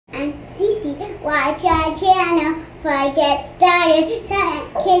watch our channel before I get started so I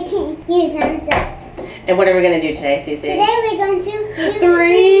can use them. And what are we going to do today, Cece? Today we're going to do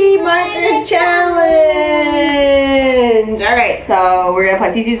Three marker challenge! Alright, so we're going to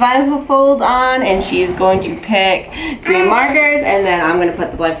put Cece's blindfold on and she's going to pick 3 markers, and then I'm going to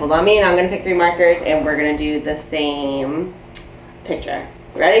put the blindfold on me and I'm going to pick 3 markers, and we're going to do the same picture.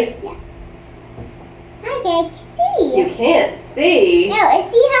 Ready? Yeah. I can't see. You can't see? No, I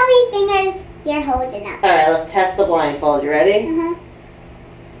see how many fingers you're holding up. Alright, let's test the blindfold. You ready?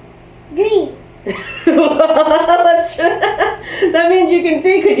 3. Let's try. That means you can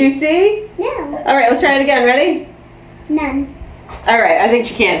see. Could you see? No. Alright, let's try it again. Ready? None. Alright, I think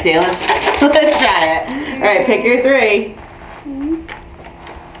she can't see. Let's try it. Alright, pick your 3.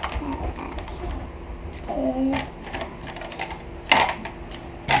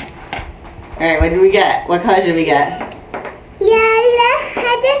 Alright, what did we get? What colors did we get?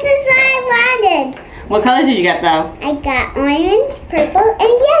 Yellow. This is what I wanted. What colors did you get though? I got orange, purple, and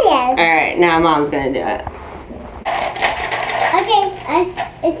yellow. Alright, now Mom's gonna do it. Okay, I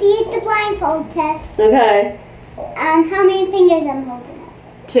see the blindfold test. Okay. How many fingers I'm holding up?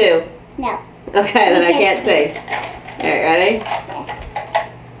 2. No. Okay, then I can't see. Alright, ready?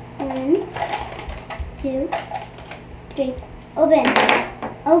 1, 2, 3. Open.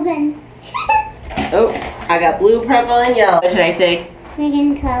 Open. Oh, I got blue, purple, and yellow. What should I say? We're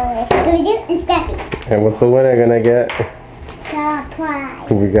gonna color Scooby-Doo and Scrappy. And what's the winner gonna get? Surprise.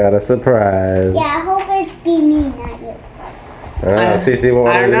 We got a surprise. Yeah, I hope it be me, not you. Cece won't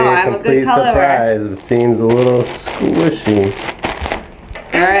I don't know, I'm a good complete colorer. surprise. It seems a little squishy.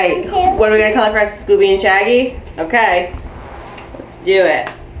 Alright, what are we gonna color first? Scooby and Shaggy? Okay, let's do it.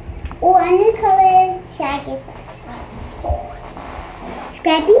 Oh, I'm gonna color Shaggy first.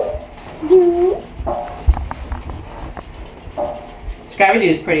 Scrappy-Doo.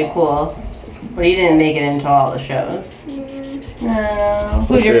 Scrappy-Doo's pretty cool, but he didn't make it into all the shows. No.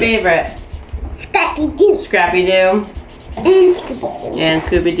 Who's your favorite? Scrappy-Doo. Scrappy-Doo And Scooby-Doo. and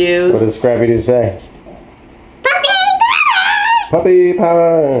Scooby-Doo. What does Scrappy-Doo say? Puppy Puppy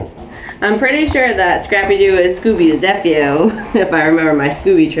power! I'm pretty sure that Scrappy-Doo is Scooby's nephew, if I remember my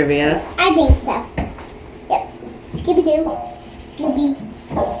Scooby trivia. I think so. Yep. Scooby-Doo. Scooby.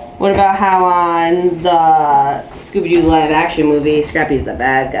 What about how on the Scooby-Doo live action movie, Scrappy's the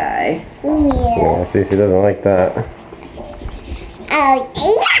bad guy? Ooh, yeah. Yeah, Cece doesn't like that. Oh,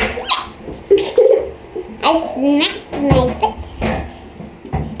 yeah. I smacked my foot.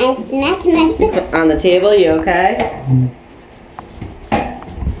 I smacked my foot. On the table, you okay?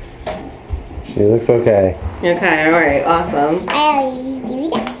 She looks okay. Okay, alright, awesome. I'll do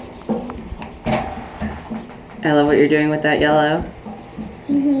that. I love what you're doing with that yellow.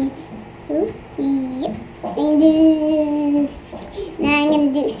 Yep. And this. Now I'm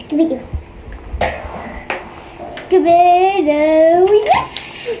gonna do Scooby-Doo. Scooby-Doo. Yep.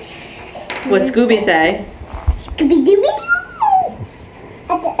 What's Scooby say? Scooby-Dooby-Doo.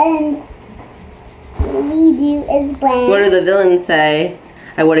 At the end, Scooby-Doo is brown. What do the villains say?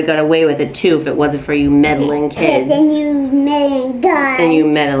 I would have got away with it too if it wasn't for you meddling kids. And you meddling dog. And you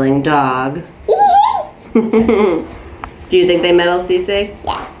meddling dog. Do you think they meddle, Cece?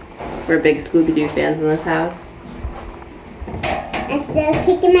 Yeah. We're big Scooby-Doo fans in this house. I'm still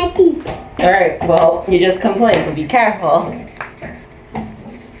kicking my feet. Alright, well, you just complained, so be careful.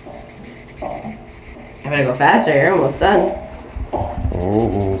 I better go faster, you're almost done.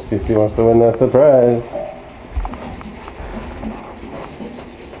 Ooh, Cece wants to win that surprise.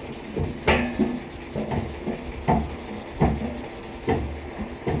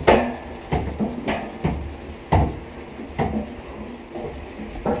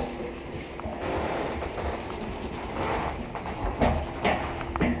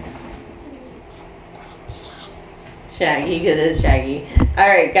 Shaggy, good as Shaggy.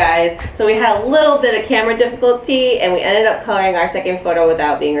 Alright guys, so we had a little bit of camera difficulty and we ended up coloring our second photo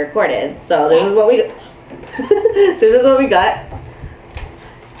without being recorded. So this is what we got.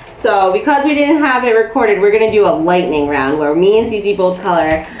 So because we didn't have it recorded, we're going to do a lightning round where me and Cece both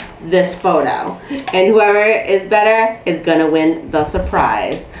color this photo. And whoever is better is going to win the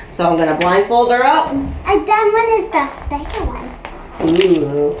surprise. So I'm going to blindfold her up. That one is the special one.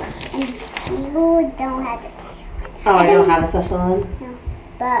 Ooh. And you don't have the special one. Oh, I don't have a special one? No.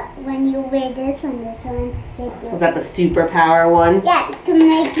 But when you wear this one gets you. Was that the superpower one? Yeah, to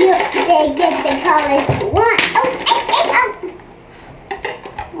make you they get the colors you want. Oh,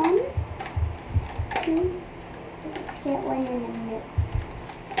 1, 2. Let's get one in the middle.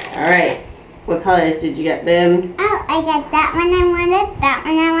 Alright. What colors did you get, Bim? Oh, I got that one I wanted, that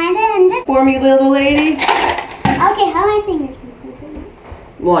one I wanted, and this. For me, little lady. Okay, how many fingers?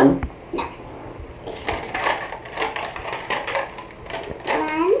 1. No.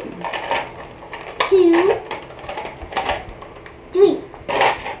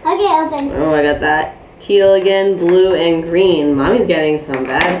 that teal again, blue, and green. Mommy's getting some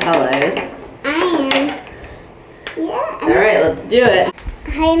bad colors. I am. Yeah. Alright, let's do it.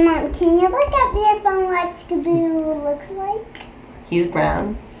 Hi, Mom. Can you look up your phone what Scooby-Doo looks like? He's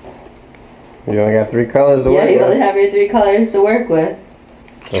brown. You only got 3 colors to Yeah, work you with. only have your 3 colors to work with.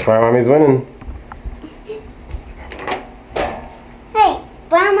 So far, Mommy's winning. Hey,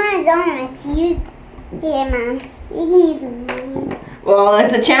 brown one is ornaments. Use here, Mom. You can use them, Mom. Well,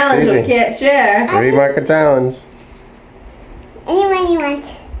 it's a challenge, so we can't share. 3 marker challenge. Anyone you want.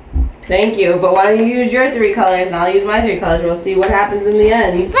 Thank you, but why don't you use your 3 colors and I'll use my 3 colors. We'll see what happens in the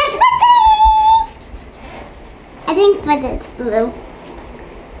end. I think Fudge's blue.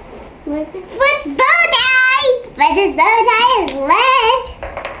 What's bow tie? Fudge's bow tie is red.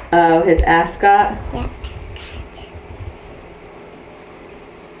 Oh, his ascot. Yeah.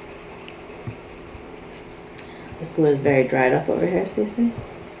 This blue is very dried up over here, Cece.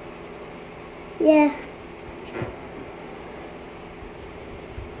 Yeah.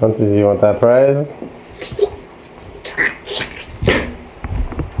 Onces, you want that prize?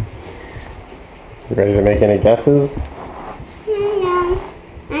 You ready to make any guesses? No.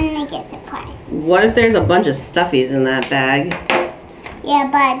 I'm gonna get the prize. What if there's a bunch of stuffies in that bag? Yeah,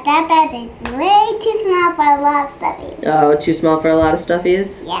 but that bag is way too small for a lot of studies. Oh, too small for a lot of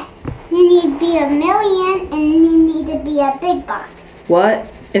stuffies? Yeah. You need to be 1,000,000 and you need to be a big box. What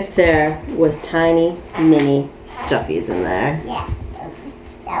if there was tiny, mini stuffies in there? Yeah.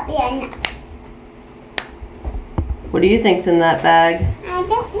 That'll be enough. What do you think's in that bag? I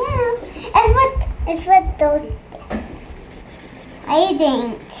don't know. It's what those. I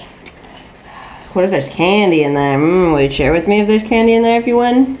think. What if there's candy in there? Will you share with me if there's candy in there if you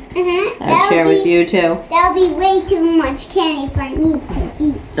win? I'd share with you too. That'll be way too much candy for me to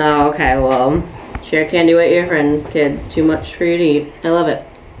eat. Oh, okay, well, share candy with your friends, kids. Too much for you to eat. I love it.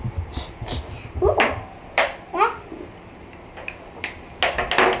 Ooh.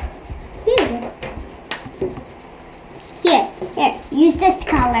 That. Here, use this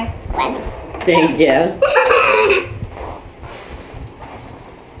color. One. Thank you.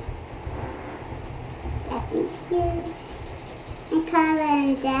 I call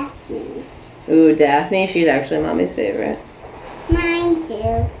her Daphne. Ooh, Daphne, she's actually Mommy's favorite. Mine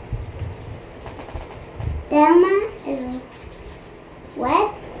too. Thelma is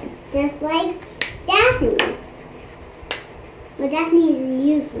what? Just like Daphne. Well, Daphne is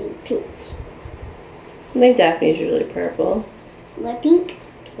usually pink. I think Daphne's usually purple. Or pink.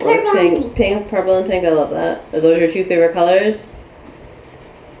 Or Purple pink. and pink. Pink, purple, and pink. I love that. Are those your 2 favorite colors?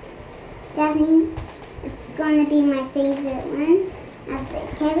 Daphne is going to be my favorite one of the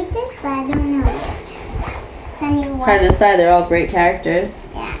characters, but I don't know yet. Can you It's watch? hard to decide. They're all great characters.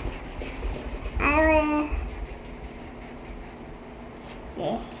 Yeah. I will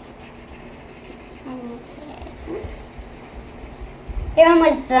see. You're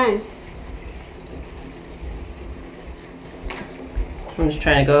almost done. I'm just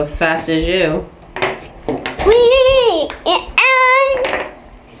trying to go as fast as you. Wee!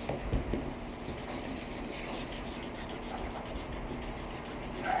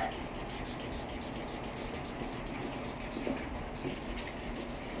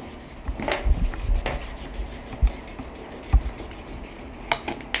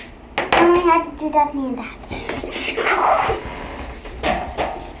 I only had to do Daphne and that.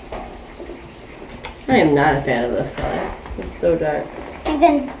 I am not a fan of this color. It's so dark.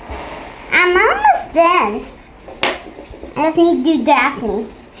 I'm almost done. I just need to do Daphne.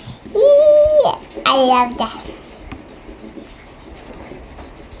 Yeah, I love Daphne.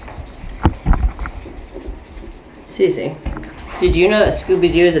 Cece, did you know that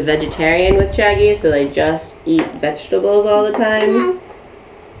Scooby-Doo is a vegetarian with Shaggy, so they just eat vegetables all the time?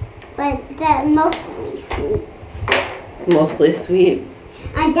 But they're mostly sweets. Mostly sweets.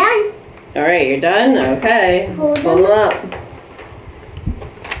 I'm done. Alright, you're done? Okay. Hold Let's hold them up.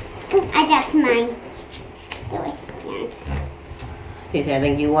 Oop, I dropped mine. Away. Cece, I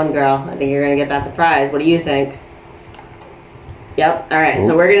think you won, girl. I think you're going to get that surprise. What do you think? Yep. Alright,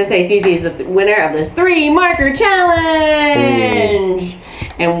 so we're going to say Cece's the winner of the 3 marker challenge.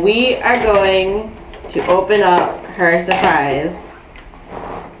 And we are going to open up her surprise.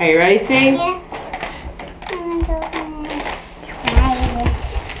 Are you ready, Cece? Yeah. I'm gonna open it. Try it.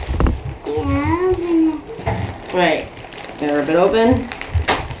 Yeah, open it. Right. Gonna rip it open.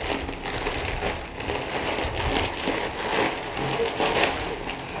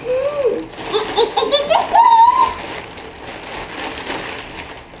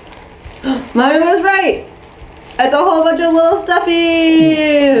 Mommy was right. It's a whole bunch of little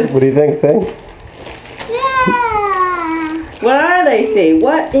stuffies. What do you think, Say? Yeah. What are they, Cece?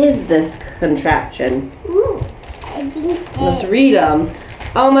 What is this contraption. Ooh, I think Let's read them.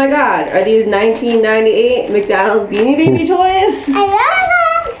 Oh my God, are these 1998 McDonald's Beanie Baby toys? I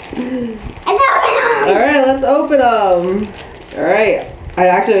love them. All right, let's open them. All right, I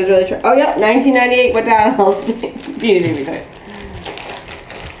actually was really trying. Oh yep, 1998 McDonald's Beanie Baby toys.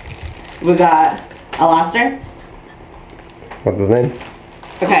 We got a lobster. What's his name?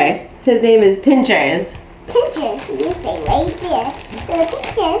 Okay, his name is Pinchers. Pinchers, you stay right there. The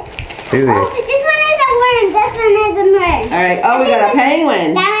pinchers. Easy. Oh, this one is a worm. This one is a bird. All right. Oh, we got a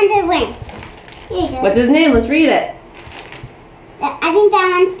penguin. That one's a worm. Here you go. What's his name? Let's read it. I think that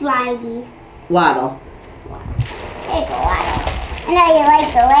one's Slidey. Waddle. There you go, Waddle. I know you like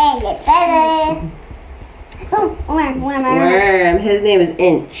the land. You're better. Oh, worm. Worm. His name is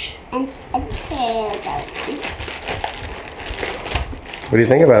Inch. And a trail goat. What do you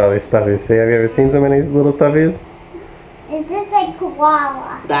think about all these stuffies? See, have you ever seen so many little stuffies? Is this a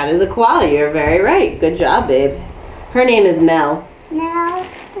koala? That is a koala. You're very right. Good job, babe. Her name is Mel. Mel.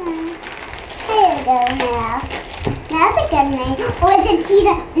 Here you go, Mel. Mel's a good name. Or it's a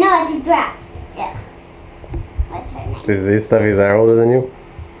cheetah. No, it's a giraffe. Yeah. What's her name? These stuffies are older than you?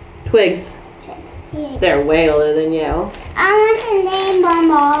 Twigs. Here you go. They're way older than you. I want to name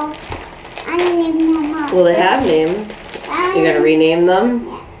them all. I want to name them all. Well, they have names. You gotta rename them.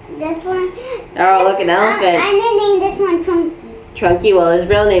 Yeah. This one. Oh, look, an elephant. I'm gonna name this one Chunky. Chunky. Well, his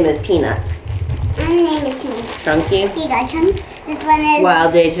real name is Peanut. I'm gonna name it Chunky. Chunky. Here you go, Chunky. This one is.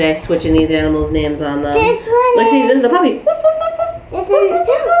 Wild day today, switching these animals' names on them. This one Let's see, is. this is the puppy.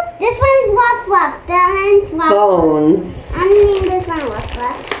 This one's Wuff Wuff. That one's Wuff. Bones. I'm gonna name this one Wuff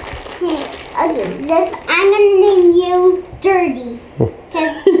Wuff. Hey, okay, I'm gonna name you Dirty.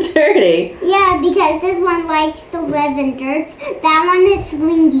 Dirty. Yeah, because this one likes to live in dirt. That one is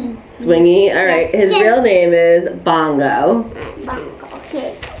Swingy. Swingy. All right. His Yeah. real name is Bongo. Bongo.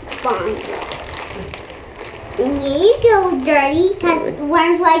 Okay, Bongo. Here you go, Dirty, because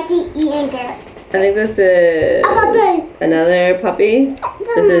worms like to eat anger. I think this is A puppy. another puppy.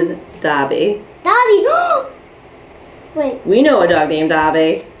 This is Dobby. Dobby. Wait, We know a dog named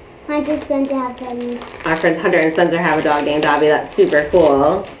Dobby. I'm just going to have them. Our friends Hunter and Spencer have a dog named Dobby. That's super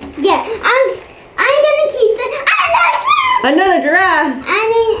cool. Yeah, I'm gonna keep the Another giraffe.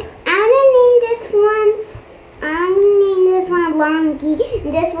 I'm gonna name this one Longy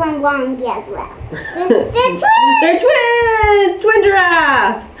and this one Longy as well. They're twins. They're twins. Twin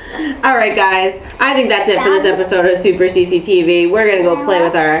giraffes. All right, guys. I think that's it for this episode of Super CCTV. We're gonna go play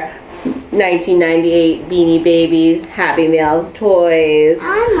with our 1998 Beanie Babies Happy Meals toys.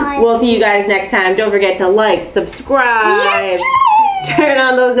 We'll see you guys next time. Don't forget to like, subscribe, turn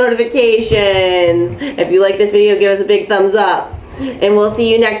on those notifications. If you like this video, give us a big thumbs up. And we'll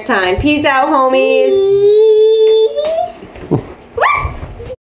see you next time. Peace out, homies.